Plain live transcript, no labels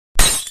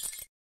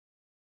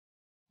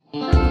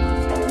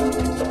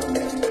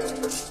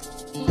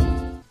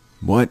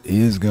What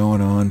is going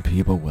on,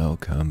 people?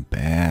 Welcome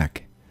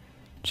back.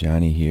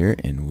 Johnny here,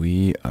 and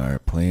we are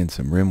playing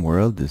some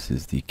RimWorld. This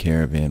is the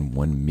Caravan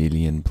 1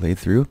 million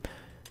playthrough,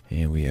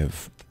 and we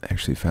have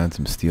actually found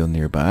some steel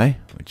nearby,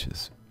 which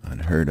is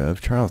unheard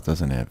of. Charles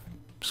doesn't have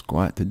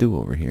squat to do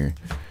over here.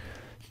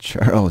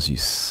 Charles, you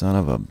son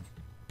of a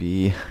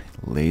bee,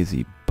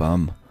 lazy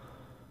bum.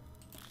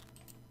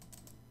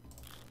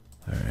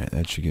 Alright,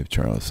 that should give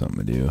Charles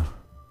something to do.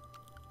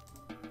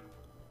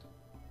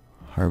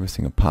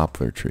 Harvesting a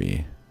poplar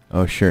tree.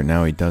 Oh sure,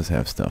 now he does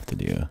have stuff to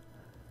do.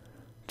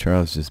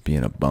 Charles just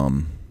being a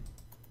bum.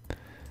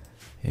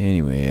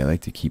 Anyway, I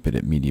like to keep it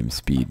at medium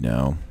speed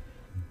now.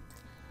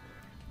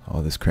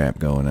 All this crap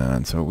going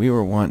on. So we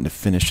were wanting to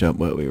finish up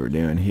what we were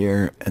doing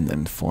here and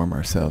then form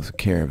ourselves a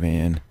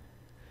caravan.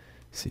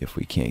 See if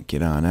we can't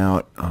get on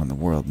out on the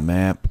world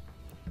map.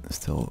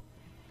 Still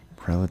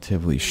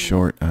relatively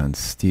short on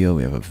steel.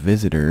 We have a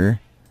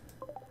visitor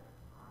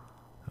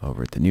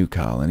over at the new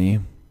colony.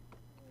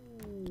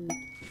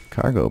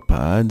 Cargo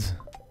pods.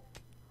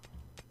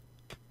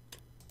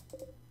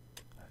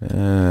 I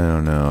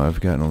don't know.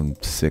 I've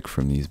gotten sick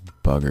from these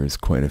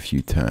buggers quite a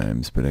few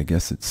times, but I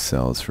guess it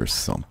sells for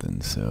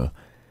something, so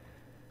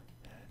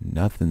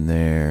nothing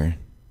there.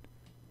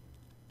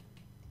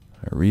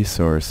 A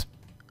resource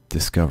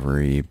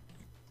discovery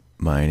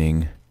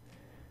mining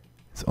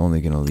is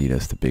only going to lead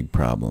us to big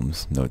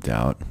problems, no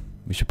doubt.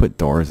 We should put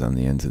doors on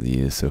the ends of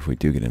these so if we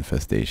do get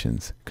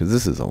infestations, because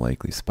this is a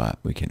likely spot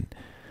we can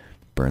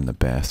burn the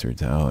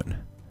bastards out.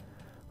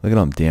 Look at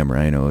them damn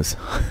rhinos.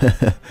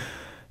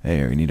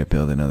 Hey, we need to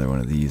build another one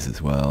of these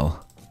as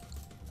well.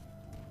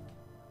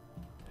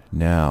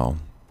 Now,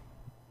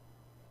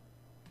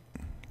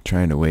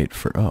 trying to wait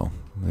for, oh,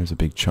 there's a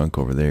big chunk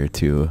over there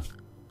too.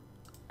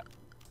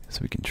 So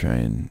we can try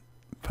and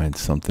find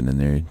something in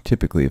there.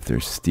 Typically if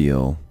there's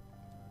steel,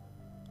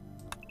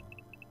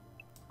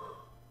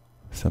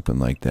 something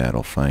like that,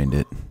 I'll find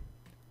it.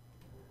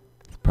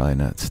 Probably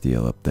not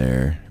steel up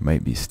there. It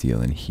might be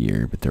steel in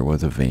here, but there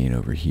was a vein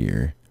over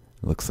here.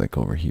 It looks like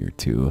over here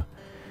too.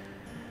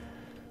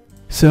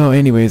 So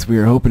anyways, we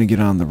were hoping to get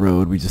on the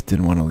road. We just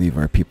didn't want to leave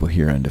our people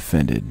here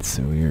undefended.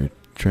 So we were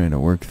trying to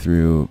work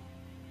through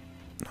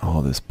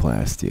all this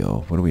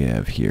plasteel. What do we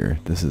have here?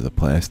 This is a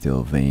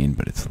plasteel vein,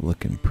 but it's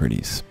looking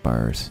pretty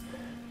sparse.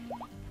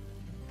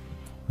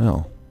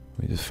 Well,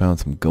 we just found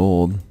some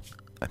gold.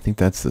 I think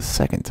that's the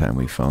second time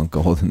we found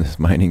gold in this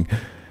mining.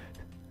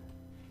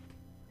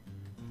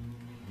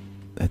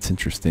 That's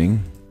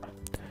interesting.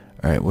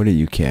 Alright, what are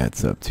you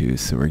cats up to?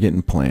 So we're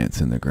getting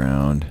plants in the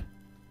ground.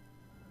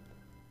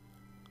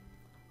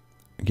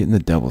 Getting the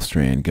double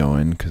strand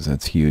going, because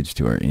that's huge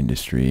to our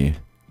industry.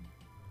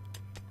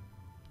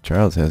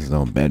 Charles has his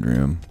own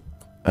bedroom.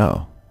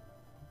 Oh.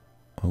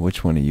 Well,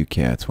 which one of you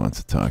cats wants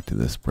to talk to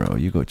this bro?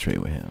 You go trade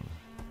with him.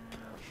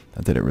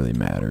 Not that it really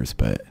matters,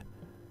 but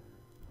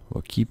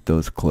we'll keep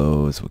those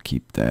clothes. We'll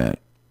keep that.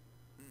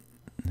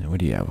 What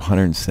do you have?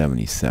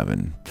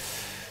 177.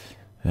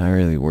 Not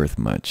really worth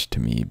much to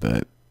me,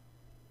 but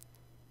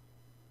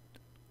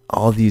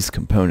all these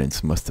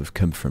components must have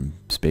come from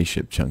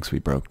spaceship chunks we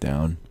broke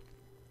down.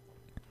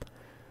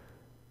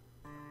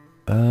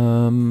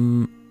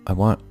 I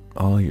want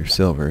all your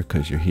silver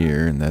because you're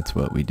here and that's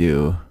what we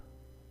do.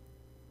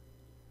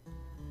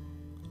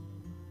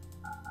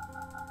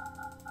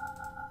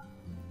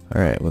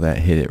 Alright, well that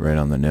hit it right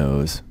on the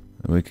nose.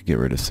 We could get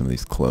rid of some of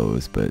these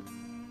clothes, but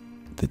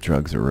the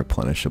drugs are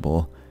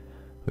replenishable.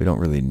 We don't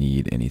really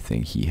need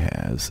anything he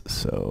has,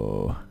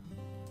 so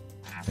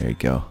there you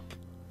go.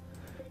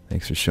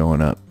 Thanks for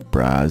showing up,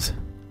 bras.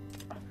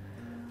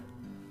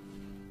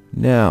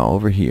 Now,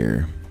 over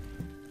here,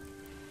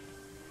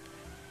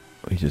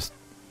 we just,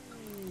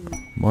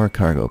 more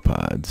cargo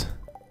pods.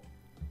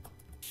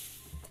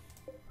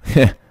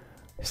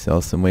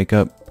 Sell some wake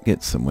up,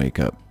 get some wake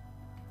up.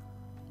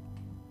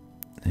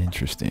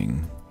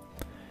 Interesting.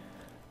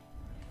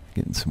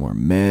 Getting some more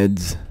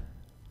meds.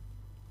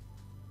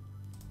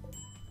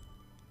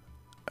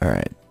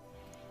 Alright.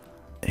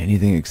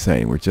 Anything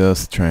exciting? We're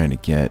just trying to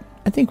get...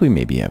 I think we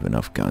maybe have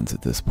enough guns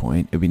at this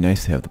point. It'd be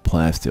nice to have the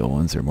plasteel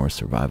ones. They're more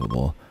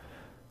survivable.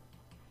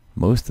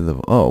 Most of the...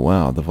 Oh,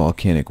 wow. The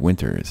volcanic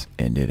winter has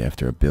ended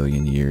after 1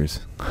 billion years.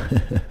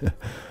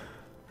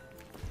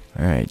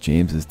 Alright,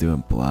 James is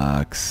doing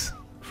blocks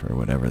for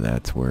whatever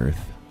that's worth.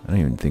 I don't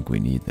even think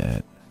we need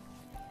that.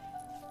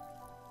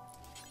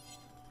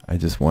 I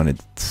just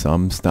wanted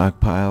some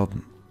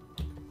stockpiled.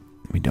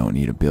 We don't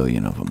need 1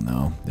 billion of them,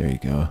 though. There you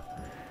go.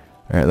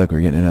 Alright, look,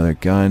 we're getting another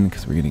gun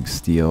because we're getting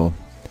steel.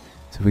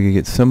 So if we could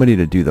get somebody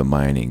to do the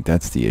mining,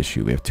 that's the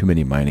issue. We have too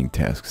many mining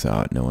tasks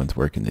out. No one's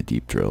working the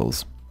deep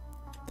drills.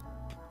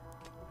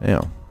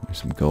 Yeah, there's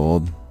some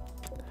gold.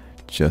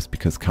 Just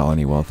because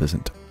colony wealth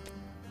isn't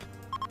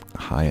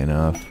high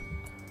enough.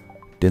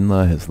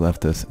 Dinla has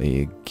left us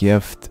a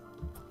gift,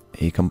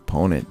 a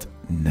component.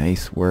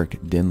 Nice work,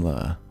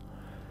 Dinla.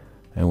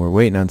 And we're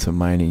waiting on some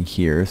mining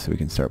here so we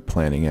can start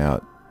planning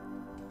out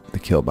the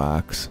kill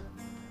box.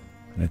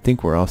 And I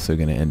think we're also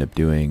going to end up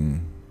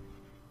doing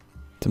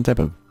some type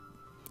of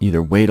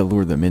either way to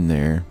lure them in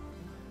there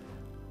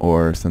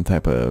or some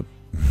type of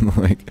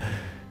like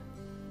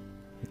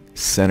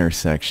center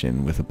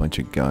section with a bunch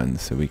of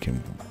guns so we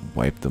can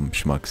wipe them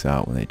schmucks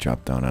out when they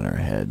drop down on our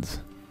heads,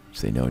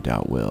 which they no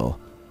doubt will.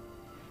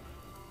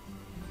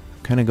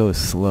 Kind of goes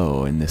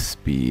slow in this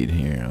speed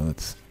here.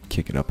 Let's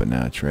kick it up a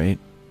notch, right?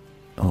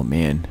 Oh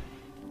man,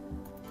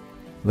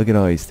 look at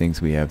all these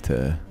things we have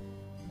to...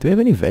 Do we have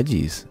any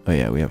veggies? Oh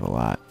yeah, we have a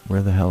lot.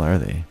 Where the hell are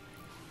they?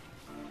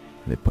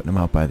 Are they putting them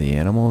out by the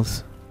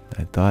animals?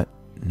 I thought...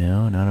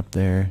 No, not up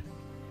there.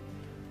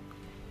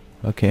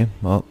 Okay,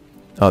 well...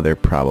 Oh, they're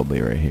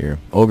probably right here.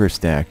 Ogre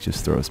stack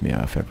just throws me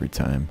off every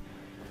time.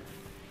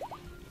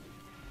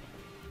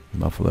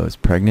 Buffalo is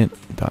pregnant.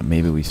 Thought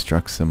maybe we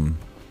struck some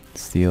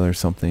steel or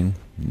something.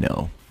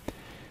 No.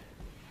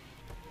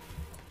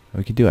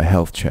 We could do a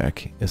health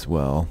check as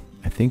well.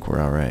 I think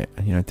we're alright.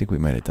 You know, I think we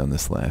might have done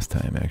this last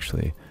time,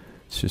 actually.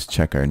 Let's just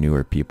check our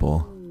newer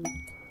people.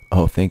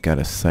 Oh, thank God,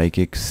 a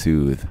psychic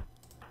soothe.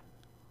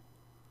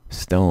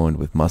 Stoned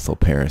with muscle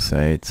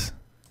parasites.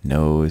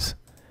 Nose.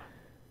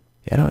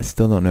 Yeah, I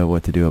still don't know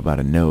what to do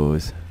about a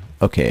nose.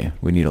 Okay,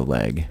 we need a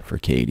leg for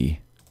Katie.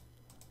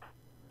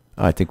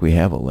 Oh, I think we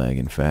have a leg,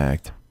 in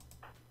fact.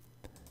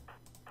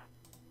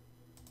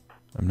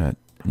 I'm not...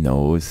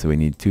 Nose, so we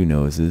need 2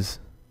 noses.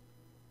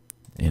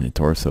 And a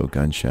torso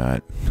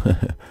gunshot.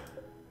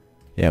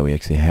 Yeah, we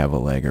actually have a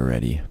leg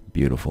already.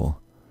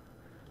 Beautiful.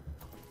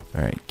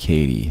 Alright,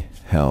 Katie.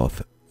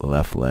 Health.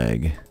 Left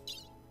leg.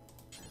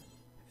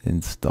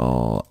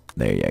 Install.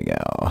 There you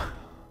go.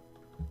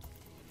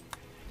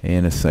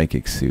 And a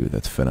psychic suit.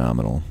 That's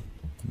phenomenal.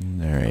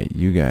 Alright,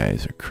 you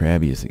guys are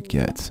crabby as it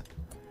gets.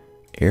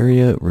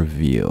 Area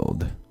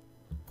revealed.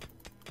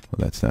 Well,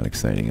 that's not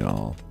exciting at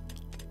all.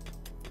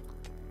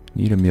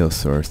 Need a meal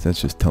source.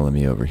 That's just telling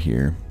me over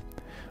here.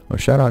 Well,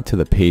 shout out to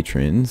the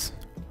patrons.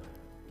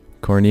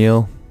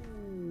 Cornel.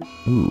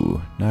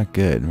 Ooh, not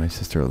good. My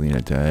sister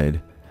Alina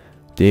died.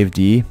 Dave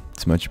D.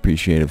 It's much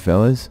appreciated,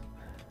 fellas.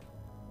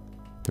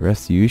 The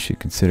rest of you should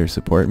consider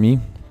support me.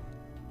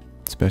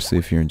 Especially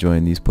if you're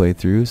enjoying these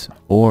playthroughs.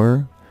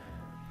 Or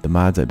the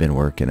mods I've been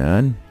working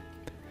on.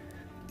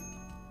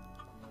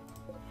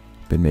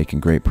 Been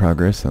making great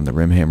progress on the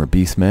Rimhammer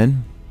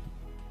Beastmen.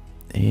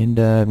 And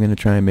I'm going to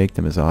try and make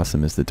them as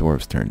awesome as the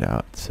dwarves turned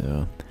out.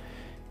 So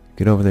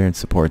get over there and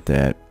support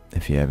that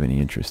if you have any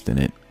interest in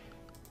it.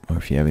 Or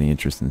if you have any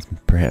interest in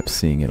perhaps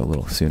seeing it a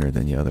little sooner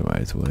than you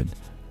otherwise would.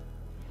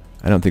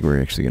 I don't think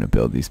we're actually going to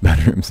build these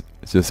bedrooms.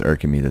 It's just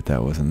irking me that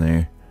that wasn't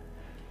there.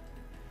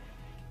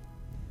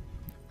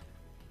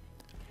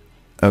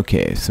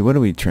 Okay, so what are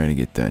we trying to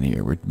get done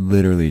here? We're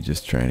literally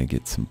just trying to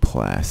get some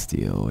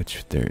plasteel,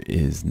 which there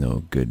is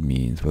no good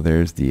means. Well,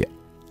 there's the...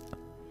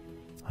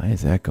 Why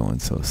is that going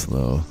so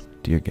slow?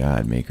 Dear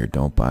God, Maker,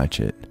 don't botch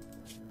it.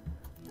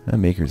 That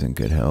Maker's in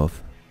good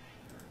health.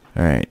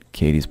 Alright,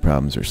 Katie's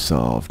problems are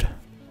solved.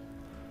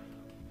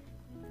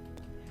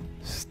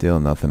 Still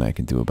nothing I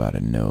can do about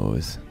a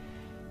nose.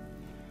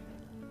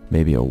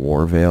 Maybe a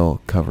war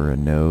veil cover a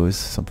nose,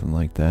 something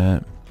like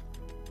that.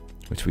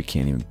 Which we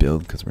can't even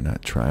build because we're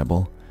not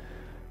tribal.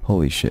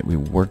 Holy shit, we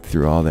worked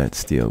through all that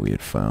steel we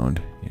had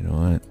found. You know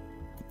what?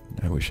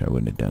 I wish I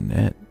wouldn't have done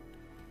that.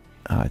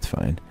 Ah, it's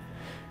fine.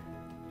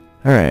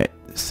 Alright,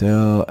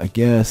 so I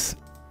guess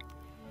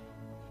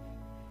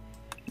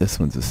this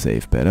one's a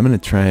safe bet. I'm going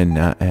to try and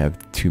not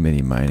have too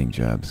many mining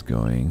jobs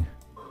going.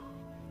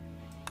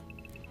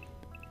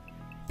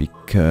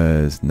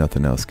 Because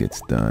nothing else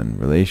gets done.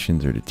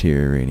 Relations are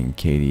deteriorating.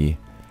 Katie,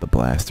 the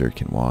blaster,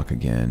 can walk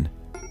again.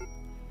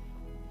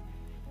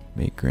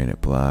 Make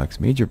granite blocks.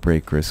 Major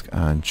break risk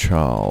on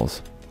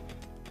Charles.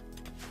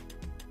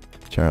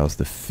 Charles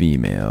the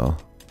female.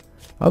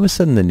 All of a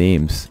sudden the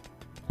names...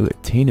 Ooh, a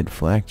tainted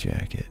flak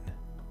jacket.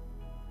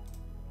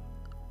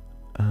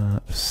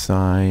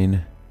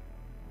 Sign.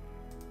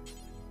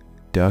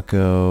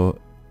 Ducko.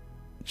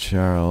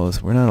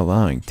 Charles. We're not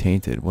allowing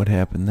tainted. What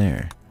happened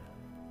there?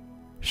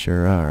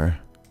 Sure are.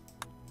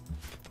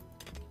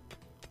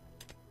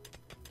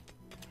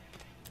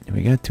 And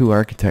we got 2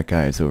 architect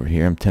guys over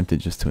here. I'm tempted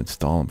just to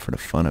install them for the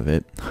fun of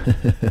it.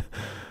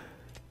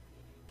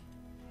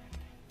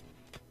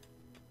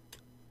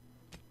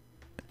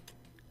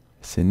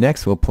 So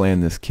next we'll plan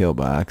this kill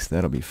box.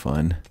 That'll be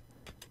fun.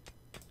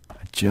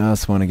 I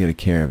just want to get a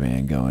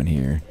caravan going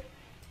here.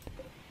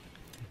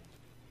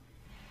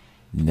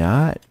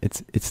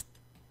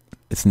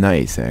 It's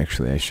nice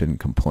actually. I shouldn't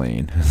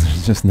complain.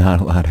 There's just not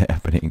a lot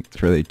happening.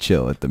 It's really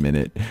chill at the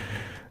minute.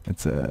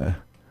 It's a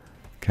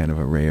kind of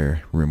a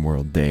rare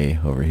RimWorld day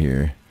over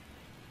here.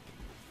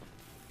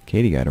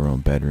 Katie got her own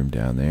bedroom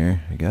down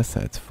there. I guess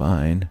that's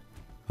fine.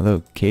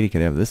 Although Katie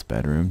could have this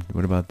bedroom.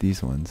 What about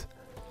these ones?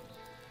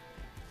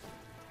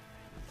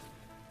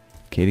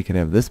 Katie could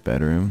have this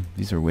bedroom.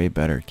 These are way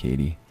better,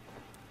 Katie.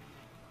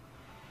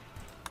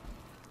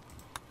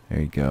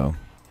 There you go.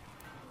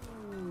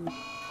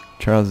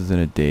 Charles is in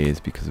a daze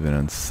because of an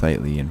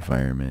unsightly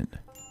environment.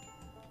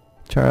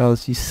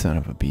 Charles, you son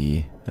of a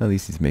bee. At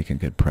least he's making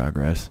good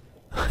progress.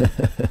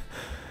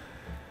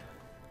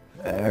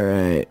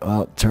 Alright,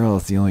 well, Charles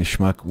Charles, the only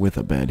schmuck with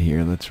a bed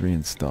here. Let's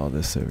reinstall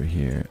this over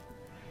here.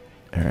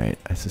 Alright,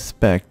 I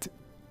suspect...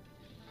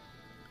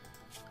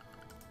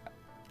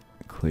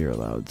 Clear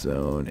allowed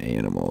zone.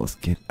 Animals,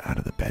 get out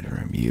of the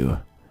bedroom, you.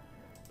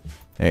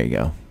 There you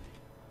go.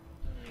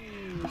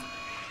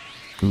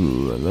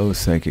 Ooh, a low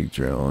psychic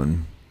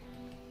drone.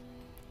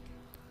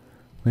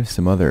 We have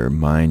some other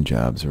mine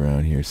jobs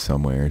around here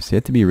somewhere, so you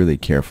have to be really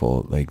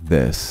careful, like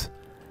this.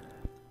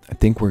 I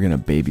think we're going to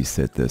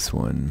babysit this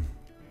one.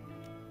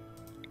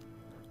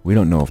 We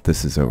don't know if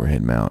this is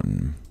Overhead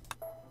Mountain.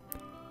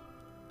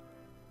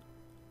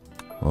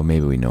 Well,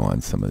 maybe we know on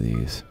some of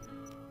these.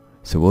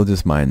 So we'll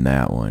just mine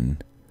that one.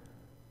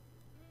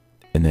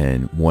 And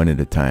then one at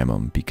a time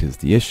them, because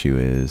the issue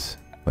is,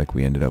 like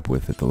we ended up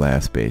with at the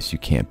last base, you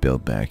can't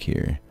build back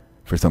here.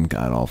 For some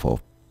god-awful,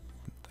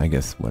 I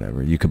guess,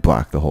 whatever. You could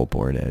block the whole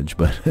board edge,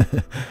 but...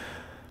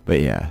 but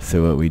yeah,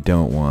 so what we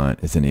don't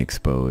want is any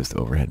exposed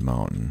Overhead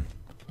Mountain.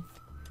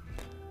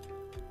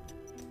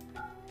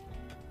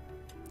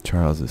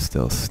 Charles is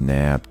still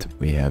snapped.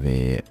 We have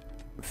a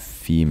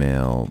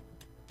female...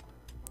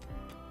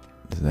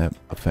 Does that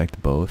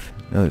affect both?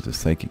 No, there's a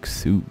psychic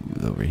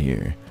soothe over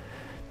here.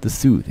 The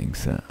soothing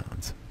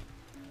sounds.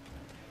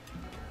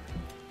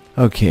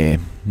 Okay,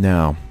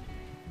 now.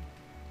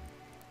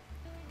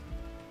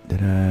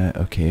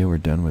 Okay, we're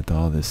done with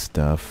all this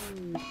stuff.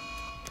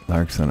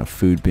 Lark's on a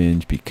food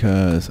binge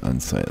because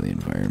unsightly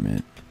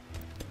environment.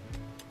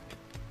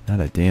 Not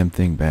a damn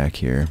thing back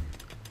here.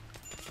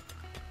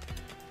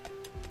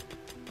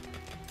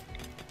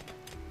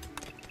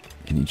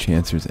 Any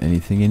chance there's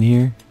anything in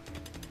here?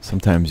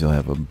 Sometimes you'll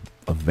have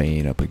a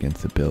vein up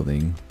against the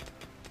building.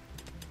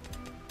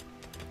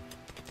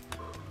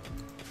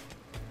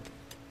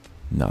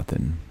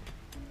 Nothing.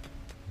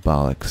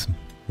 Bollocks.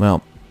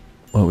 Well,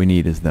 what we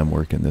need is them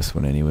working this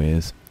one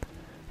anyways.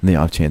 On the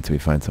off chance we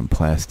find some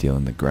plasteel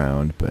in the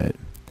ground, but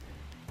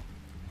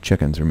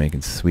chickens are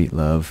making sweet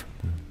love.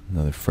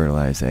 Another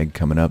fertilized egg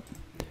coming up.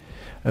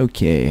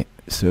 Okay,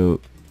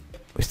 so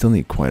we still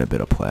need quite a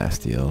bit of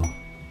plasteel.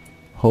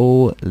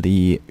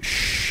 Holy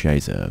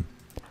shiza.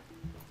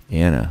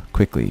 Anna,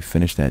 quickly,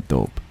 finish that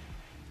dope.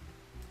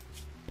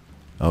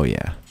 Oh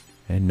yeah.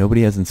 And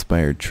nobody has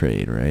inspired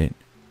trade, right?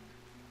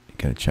 You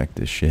gotta check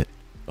this shit.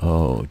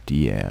 Oh,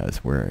 Diaz,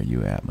 where are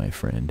you at, my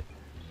friend?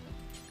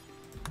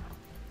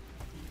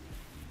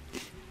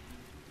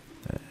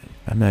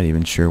 I'm not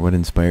even sure what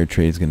inspired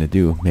trade is gonna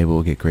do. Maybe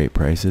we'll get great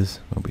prices.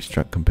 Oh, we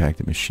struck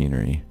compacted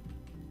machinery.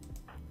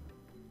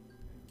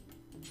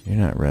 You're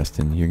not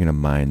resting. You're gonna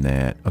mine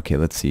that. Okay,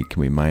 let's see.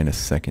 Can we mine a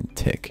second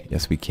tick?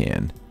 Yes, we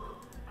can.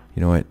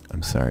 You know what?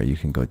 I'm sorry. You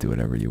can go do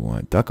whatever you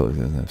want. Ducko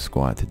doesn't have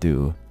squat to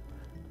do.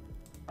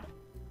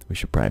 We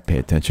should probably pay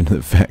attention to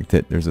the fact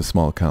that there's a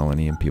small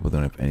colony and people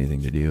don't have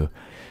anything to do.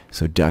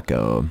 So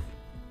Ducko.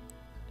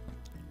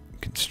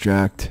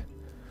 Construct.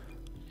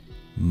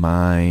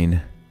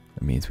 Mine.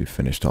 That means we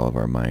finished all of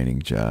our mining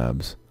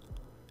jobs.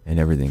 And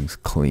everything's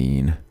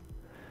clean.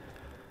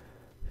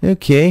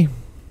 Okay.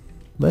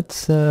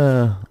 Let's,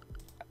 how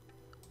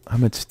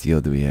much steel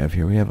do we have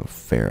here? We have a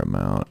fair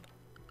amount.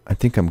 I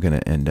think I'm going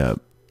to end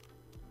up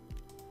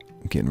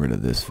getting rid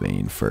of this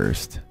vein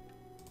first.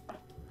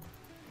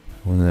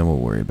 Well, then we'll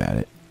worry about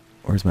it.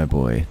 Where's my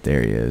boy?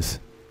 There he is.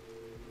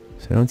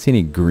 So I don't see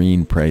any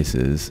green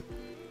prices.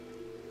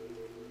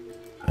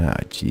 Ah,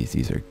 jeez,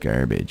 these are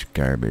garbage,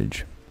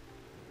 garbage.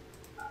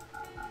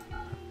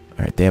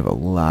 Alright, they have a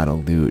lot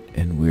of loot,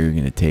 and we're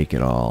going to take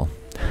it all.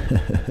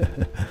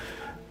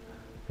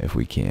 If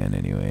we can,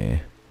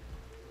 anyway.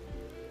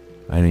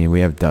 I mean, we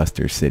have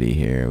Duster City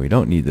here. We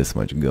don't need this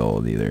much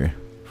gold, either.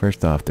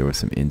 First off, there was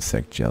some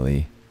insect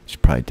jelly,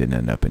 which probably didn't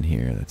end up in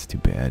here. That's too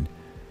bad.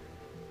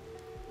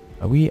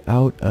 Are we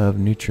out of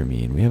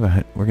Nutramine?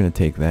 We're going to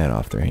take that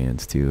off their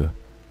hands, too.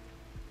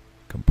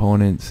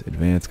 Components,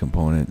 advanced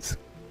components.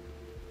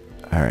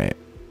 Alright.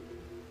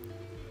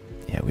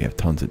 Yeah, we have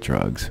tons of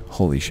drugs.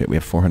 Holy shit, we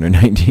have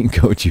 419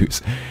 goat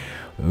juice.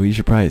 We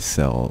should probably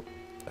sell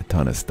a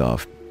ton of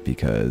stuff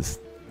because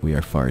we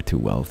are far too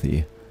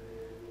wealthy.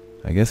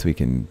 I guess we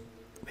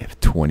have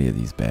 20 of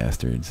these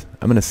bastards.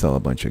 I'm going to sell a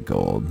bunch of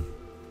gold.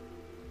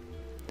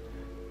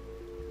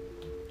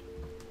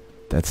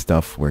 That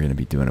stuff we're going to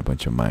be doing a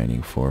bunch of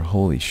mining for.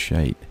 Holy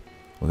shite.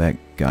 Well, that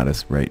got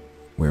us right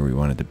where we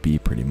wanted to be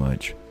pretty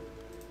much.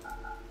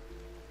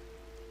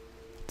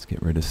 Let's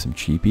get rid of some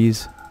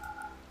cheapies.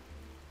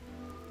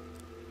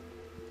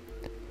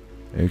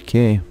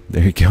 Okay,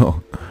 there you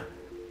go.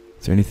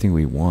 Is there anything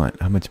we want?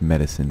 How much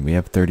medicine? We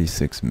have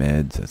 36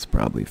 meds. That's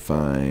probably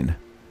fine.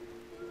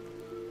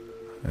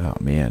 Oh,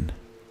 man.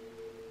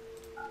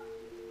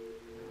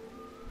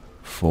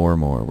 4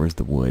 more. Where's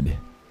the wood?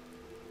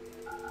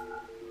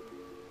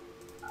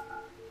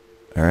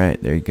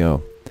 Alright, there you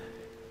go.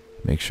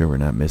 Make sure we're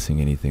not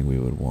missing anything we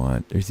would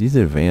want. There's these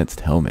advanced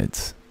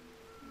helmets,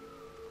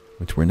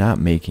 which we're not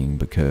making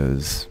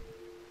because...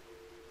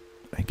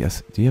 I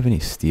guess... Do you have any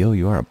steel?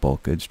 You are a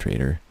bulk goods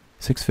trader.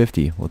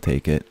 650. We'll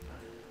take it.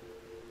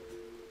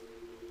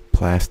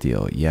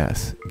 Plasteel,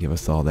 yes. Give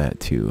us all that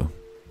too.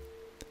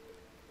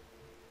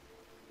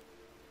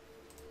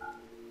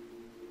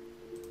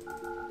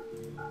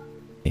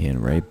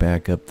 And right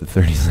back up to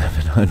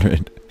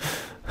 3,700.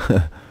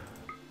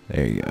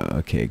 There you go.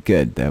 Okay,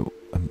 good.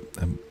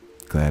 I'm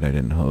glad I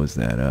didn't hose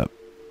that up.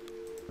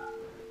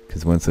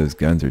 Because once those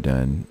guns are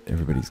done,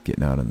 everybody's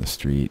getting out on the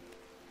street.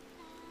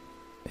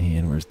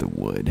 And where's the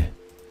wood?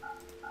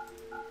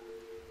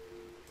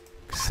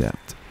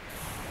 Accept.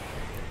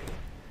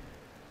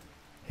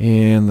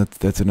 And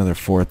that's another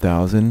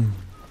 4,000.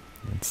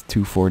 That's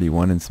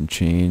 241 and some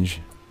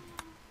change.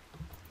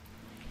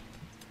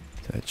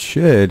 So that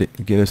should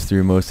get us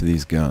through most of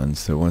these guns.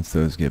 So once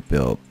those get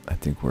built, I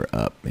think we're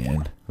up,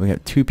 man. We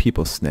got 2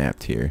 people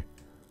snapped here.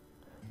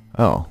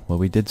 Oh, well,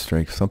 we did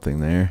strike something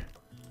there.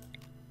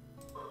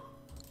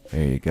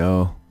 There you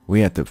go.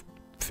 We have to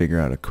figure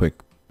out a quick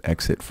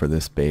exit for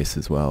this base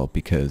as well,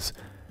 because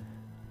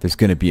there's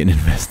going to be an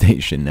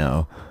infestation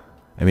now.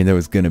 I mean, there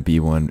was going to be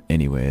one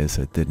anyway,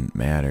 so it didn't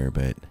matter,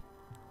 but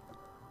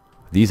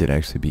these would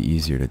actually be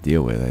easier to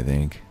deal with, I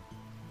think.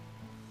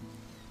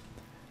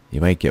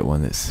 You might get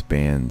one that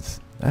spans.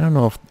 I don't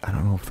know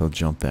if they'll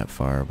jump that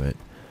far, but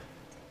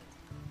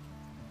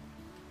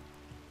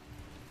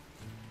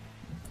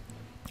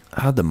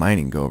how'd the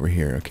mining go over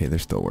here? Okay, they're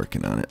still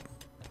working on it.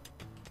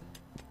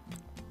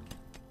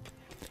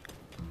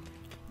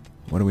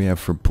 What do we have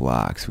for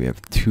blocks? We have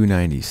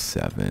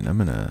 297. I'm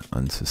gonna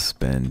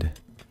unsuspend.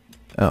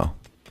 Oh.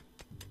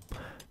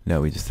 No,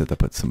 we just have to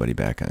put somebody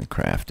back on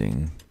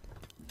crafting.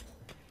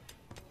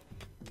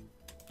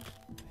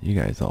 You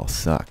guys all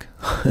suck.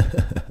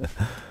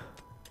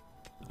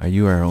 Are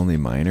you our only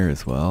miner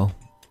as well?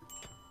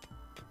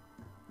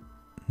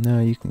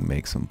 No, you can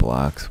make some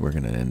blocks. We're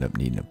gonna end up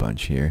needing a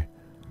bunch here.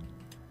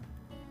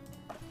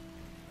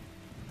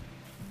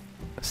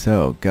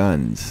 So,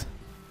 guns.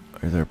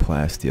 Where's our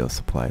plasteel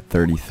supply?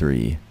 33.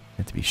 You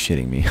have to be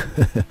shitting me.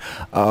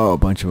 Oh, a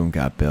bunch of them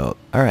got built.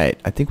 Alright,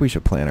 I think we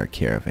should plan our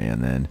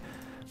caravan then.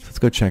 So let's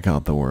go check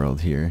out the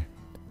world here.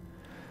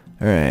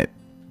 Alright.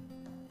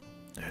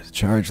 There's a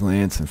charge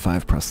lance and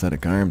 5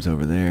 prosthetic arms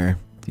over there.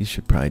 These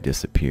should probably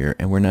disappear.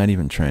 And we're not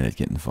even trying to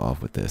get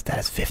involved with this. That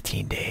is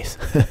 15 days.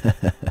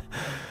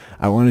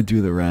 I want to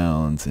do the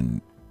rounds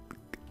and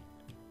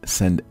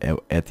send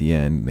at the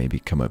end, maybe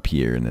come up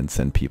here and then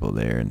send people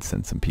there and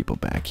send some people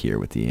back here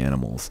with the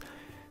animals.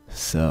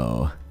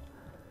 So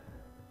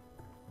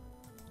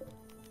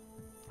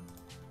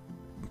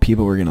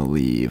people we're gonna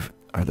leave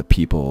are the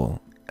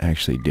people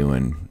actually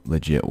doing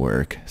legit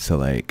work. So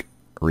like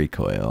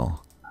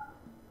recoil.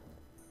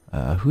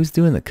 Who's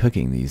doing the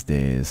cooking these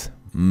days?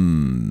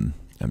 I'm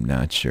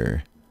not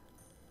sure.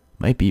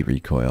 Might be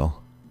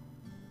recoil.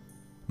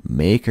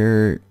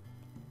 Maker.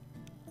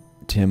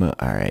 Timma.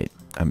 Alright.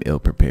 I'm ill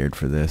prepared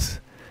for this.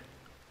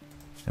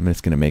 I'm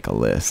just going to make a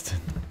list.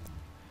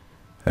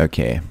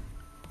 Okay.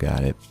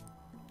 Got it.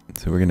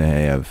 So we're going to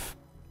have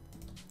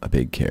a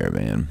big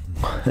caravan.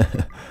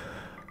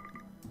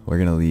 We're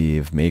going to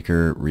leave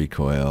Maker,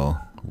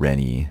 Recoil,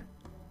 Rennie,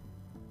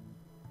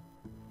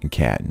 and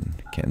Catton.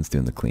 Catton's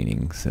doing the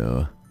cleaning,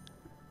 so.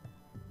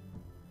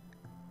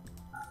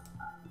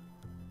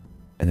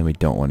 And then we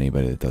don't want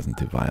anybody that doesn't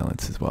do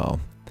violence as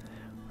well.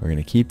 We're going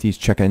to keep these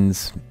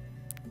chickens.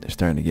 They're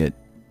starting to get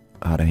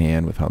out of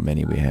hand with how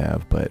many we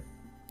have, but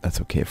that's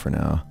okay for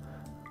now.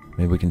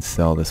 Maybe we can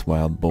sell this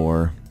wild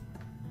boar.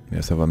 We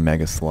also have a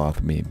mega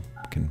sloth we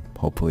can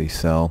hopefully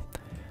sell.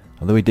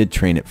 Although we did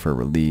train it for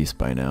release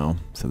by now,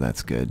 so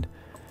that's good.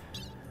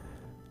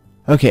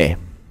 Okay,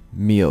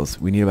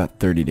 meals. We need about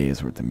 30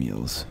 days worth of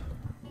meals.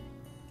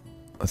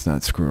 Let's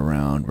not screw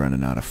around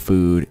running out of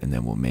food, and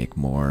then we'll make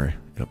more.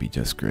 It'll be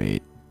just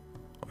great.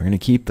 We're going to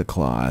keep the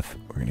cloth.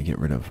 We're going to get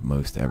rid of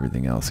most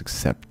everything else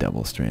except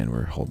Devil Strand.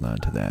 We're holding on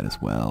to that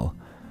as well.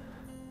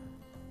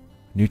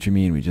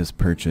 Nutrimine we just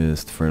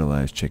purchased.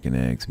 Fertilized chicken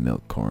eggs,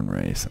 milk, corn,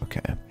 rice.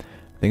 Okay.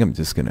 I think I'm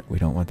just going to... We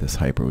don't want this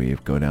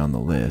hyperweave. Go down the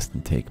list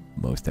and take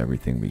most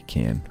everything we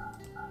can.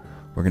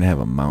 We're going to have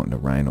a mountain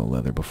of rhino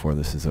leather before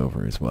this is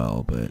over as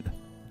well, but...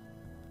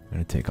 I'm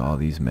going to take all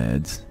these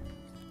meds.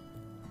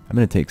 I'm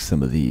going to take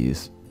some of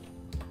these.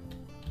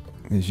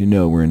 As you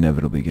know, we're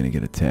inevitably going to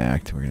get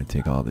attacked. We're going to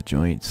take all the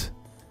joints.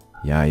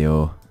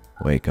 Yayo,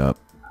 wake up,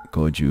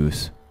 go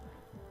juice.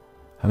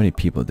 How many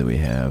people do we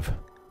have?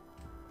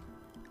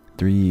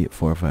 3,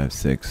 4, 5,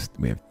 6.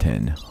 We have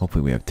 10.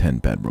 Hopefully we have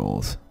 10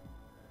 bedrolls.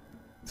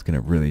 It's going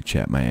to really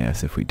chat my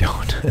ass if we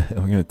don't. We're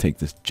going to take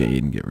this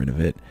jade and get rid of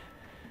it.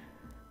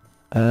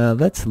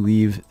 Let's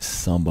leave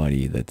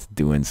somebody that's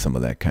doing some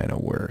of that kind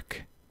of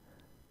work.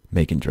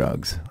 Making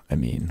drugs. I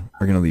mean,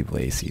 we're going to leave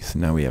Lacey. So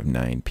now we have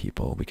 9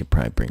 people. We could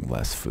probably bring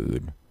less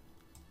food.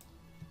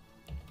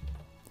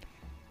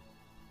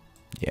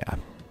 Yeah.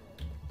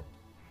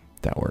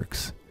 That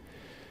works.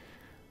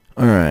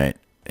 Alright.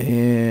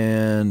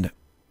 And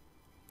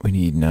we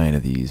need 9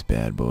 of these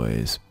bad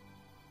boys.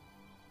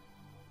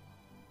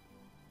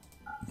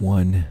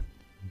 1,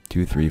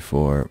 2, 3,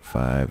 4,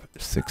 5,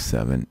 6,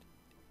 7,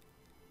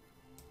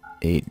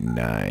 8,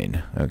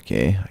 9.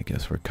 Okay, I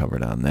guess we're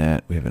covered on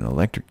that. We have an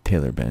electric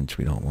tailor bench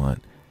we don't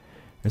want.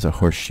 There's a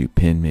horseshoe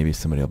pin. Maybe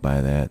somebody will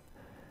buy that.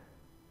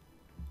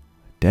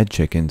 Dead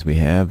chickens we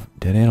have.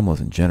 Dead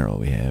animals in general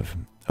we have.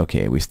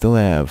 Okay, we still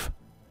have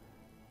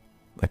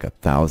like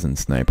 1,000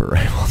 sniper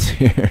rifles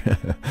here.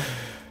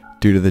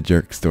 Due to the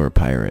jerk store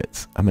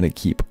pirates. I'm going to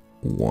keep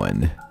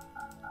one.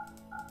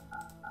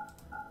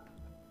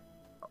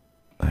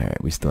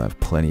 Alright, we still have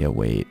plenty of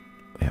weight.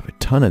 We have a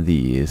ton of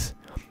these.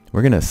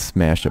 We're going to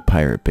smash a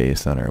pirate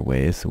base on our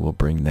way, so we'll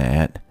bring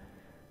that.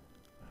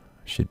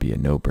 Should be a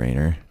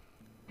no-brainer.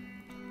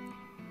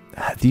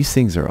 These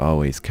things are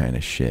always kind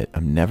of shit.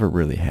 I'm never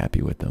really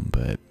happy with them,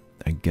 but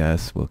I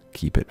guess we'll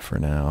keep it for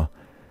now.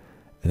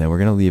 And then we're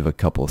going to leave a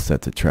couple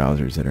sets of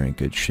trousers that are in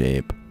good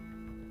shape.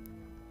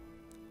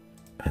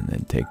 And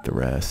then take the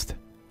rest.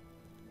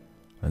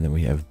 And then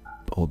we have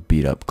old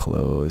beat up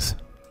clothes.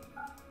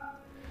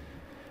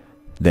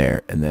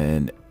 There. And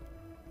then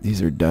these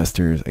are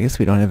dusters. I guess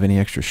we don't have any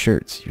extra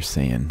shirts, you're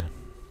saying.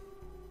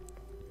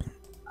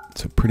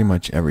 So pretty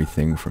much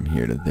everything from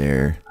here to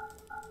there.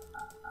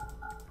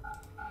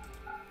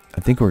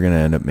 I think we're going to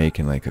end up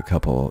making like a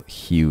couple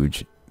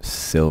huge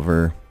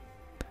silver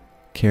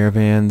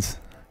caravans.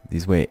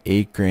 These weigh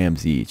 8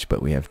 grams each,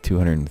 but we have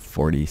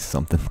 240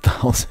 something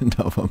thousand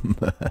of them.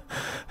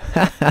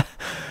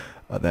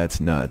 Oh,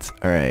 that's nuts.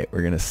 Alright, we're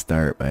going to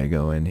start by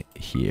going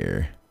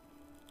here.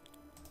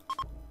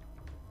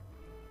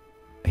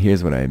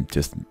 Here's what I've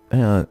just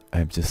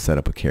set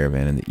up a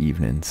caravan in the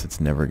evening, so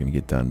it's never going to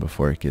get done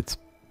before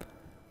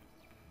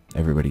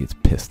everybody gets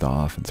pissed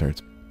off and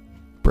starts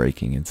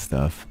breaking and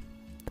stuff.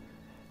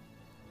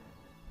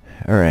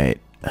 Alright,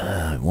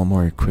 one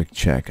more quick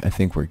check. I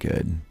think we're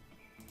good.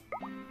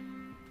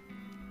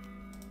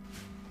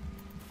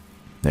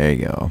 There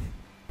you go.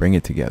 Bring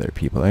it together,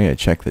 people. I'm going to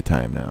check the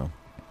time now.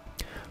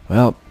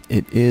 Well,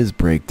 it is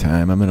break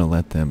time. I'm going to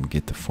let them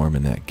get to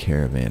forming that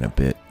caravan a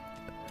bit.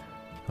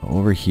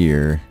 Over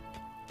here,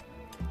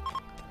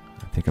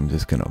 I think I'm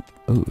just going to...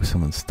 Ooh,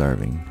 someone's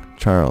starving.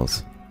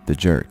 Charles, the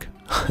jerk.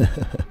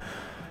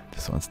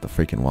 Just wants to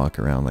freaking walk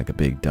around like a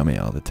big dummy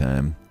all the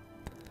time.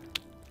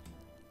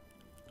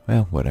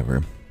 Well,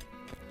 whatever.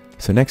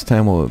 So next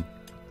time we'll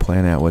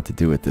plan out what to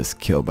do with this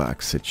kill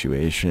box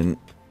situation.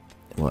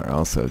 We're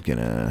also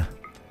gonna...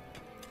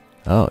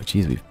 Oh,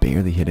 geez, we've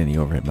barely hit any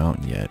overhead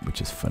mountain yet, which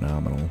is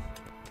phenomenal.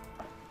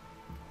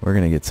 We're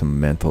gonna get some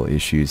mental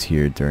issues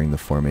here during the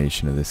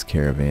formation of this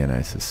caravan,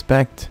 I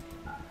suspect.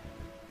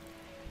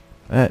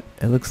 But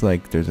it looks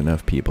like there's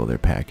enough people, they're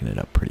packing it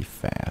up pretty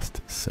fast.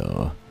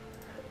 So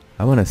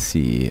I want to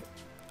see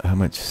how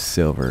much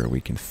silver we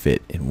can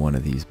fit in one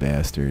of these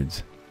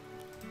bastards.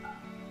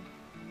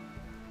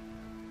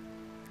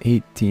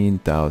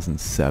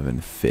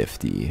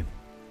 18,750.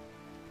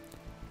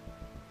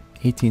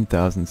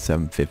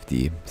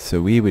 18,750.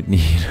 So we would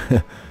need,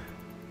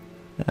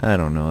 I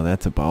don't know,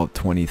 that's about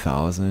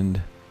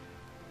 20,000.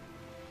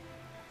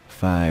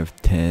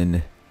 5,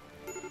 10,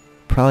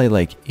 probably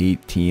like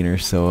 18 or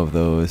so of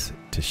those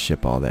to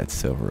ship all that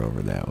silver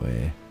over that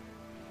way.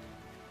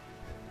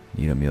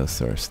 Need a meal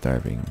source,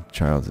 starving.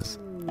 Charles is,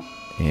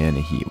 and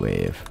a heat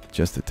wave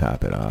just to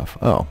top it off.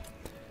 Oh,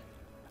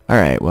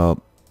 alright,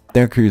 well,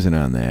 they're cruising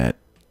on that.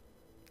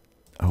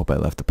 I hope I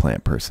left a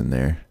plant person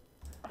there.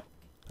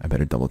 I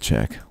better double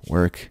check.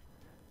 Work.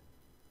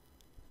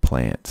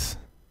 Plants.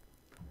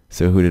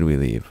 So who did we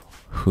leave?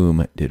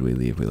 Whom did we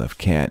leave? We left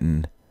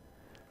Catton.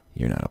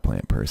 You're not a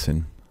plant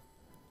person.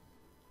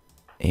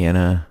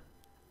 Anna.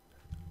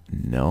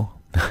 No.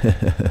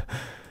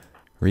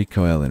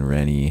 Recoil and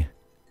Rennie.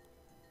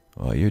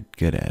 Well, you're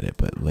good at it,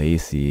 but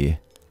Lacey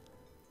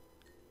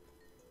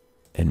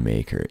and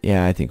Maker.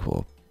 Yeah, I think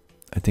we'll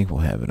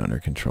have it under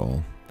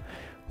control.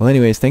 Well,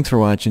 anyways, thanks for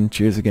watching.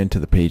 Cheers again to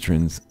the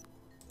patrons.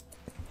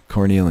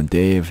 Cornel and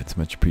Dave, it's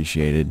much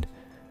appreciated.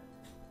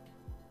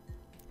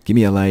 Give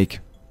me a like.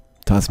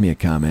 Toss me a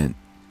comment.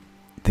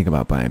 Think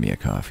about buying me a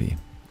coffee.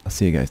 I'll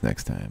see you guys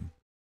next time.